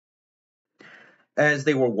As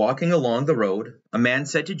they were walking along the road, a man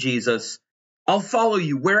said to Jesus, "I'll follow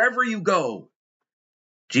you wherever you go."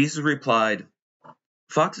 Jesus replied,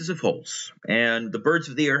 "Foxes have holes, and the birds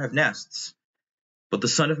of the air have nests, but the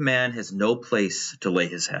Son of Man has no place to lay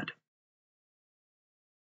his head."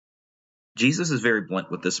 Jesus is very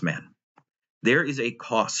blunt with this man. There is a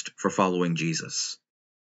cost for following Jesus.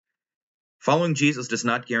 Following Jesus does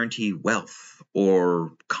not guarantee wealth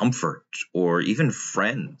or comfort or even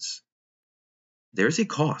friends. There's a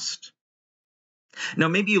cost. Now,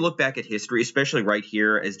 maybe you look back at history, especially right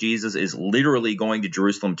here, as Jesus is literally going to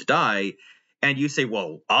Jerusalem to die, and you say,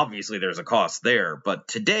 well, obviously there's a cost there. But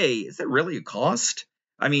today, is there really a cost?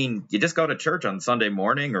 I mean, you just go to church on Sunday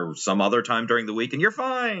morning or some other time during the week and you're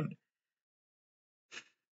fine.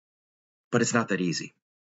 But it's not that easy.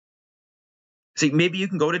 See, maybe you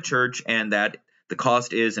can go to church and that the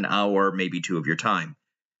cost is an hour, maybe two of your time.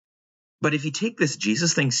 But if you take this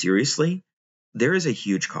Jesus thing seriously, there is a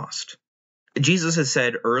huge cost. Jesus has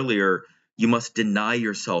said earlier, you must deny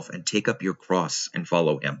yourself and take up your cross and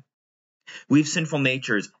follow him. We have sinful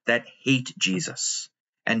natures that hate Jesus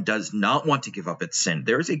and does not want to give up its sin.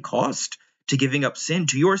 There is a cost to giving up sin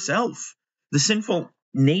to yourself. The sinful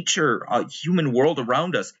nature, human world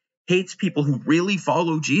around us hates people who really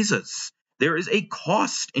follow Jesus. There is a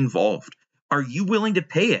cost involved. Are you willing to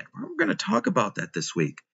pay it? We're going to talk about that this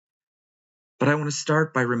week. But I want to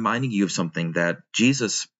start by reminding you of something that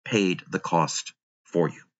Jesus paid the cost for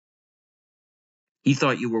you. He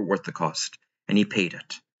thought you were worth the cost, and he paid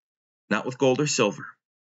it. Not with gold or silver,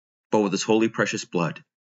 but with his holy precious blood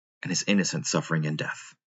and his innocent suffering and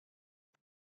death.